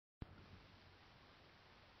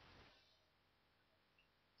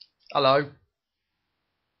Hello.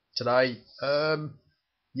 Today,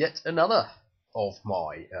 yet another of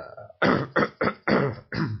my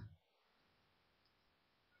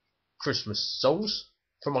Christmas songs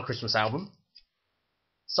from my Christmas album.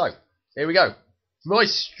 So, here we go. My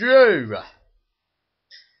stew.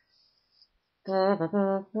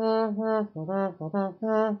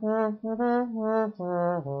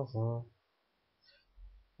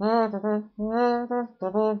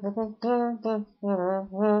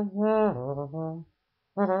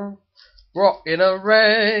 Rocking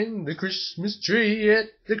around the Christmas tree at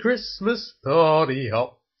the Christmas party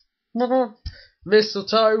hop.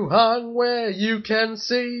 Mistletoe hung where you can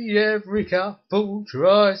see every couple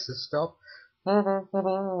tries to stop.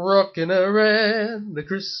 Rocking around the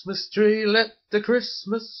Christmas tree, let the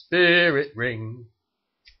Christmas spirit ring.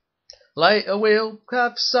 Later we'll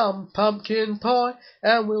have some pumpkin pie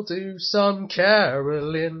and we'll do some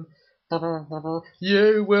caroling.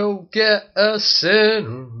 You will get a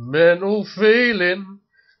sentimental feeling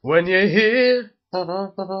when you hear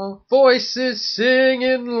voices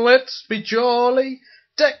singing, let's be jolly,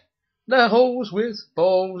 deck the halls with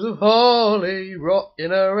boughs of holly,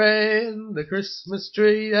 rocking around the Christmas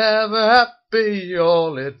tree, have a happy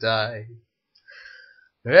holiday.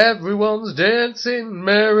 Everyone's dancing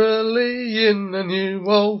merrily in a new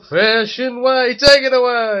old-fashioned way. Take it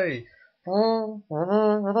away!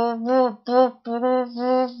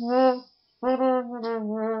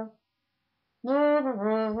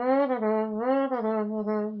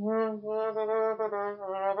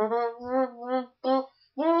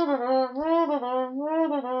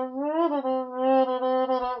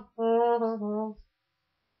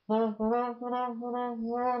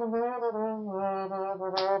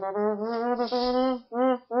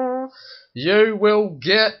 You will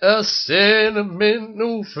get a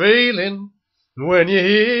sentimental feeling when you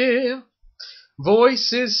hear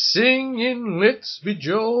voices singing, let's be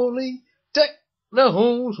jolly, deck the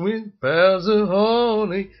halls with boughs of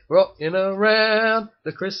holly, rocking around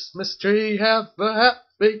the Christmas tree, have a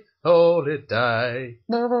happy holiday.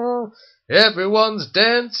 Everyone's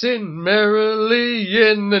dancing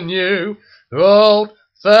merrily in the new old-fashioned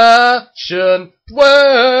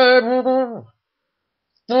way.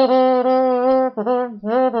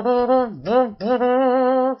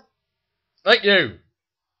 Thank you.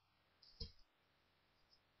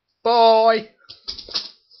 Bye.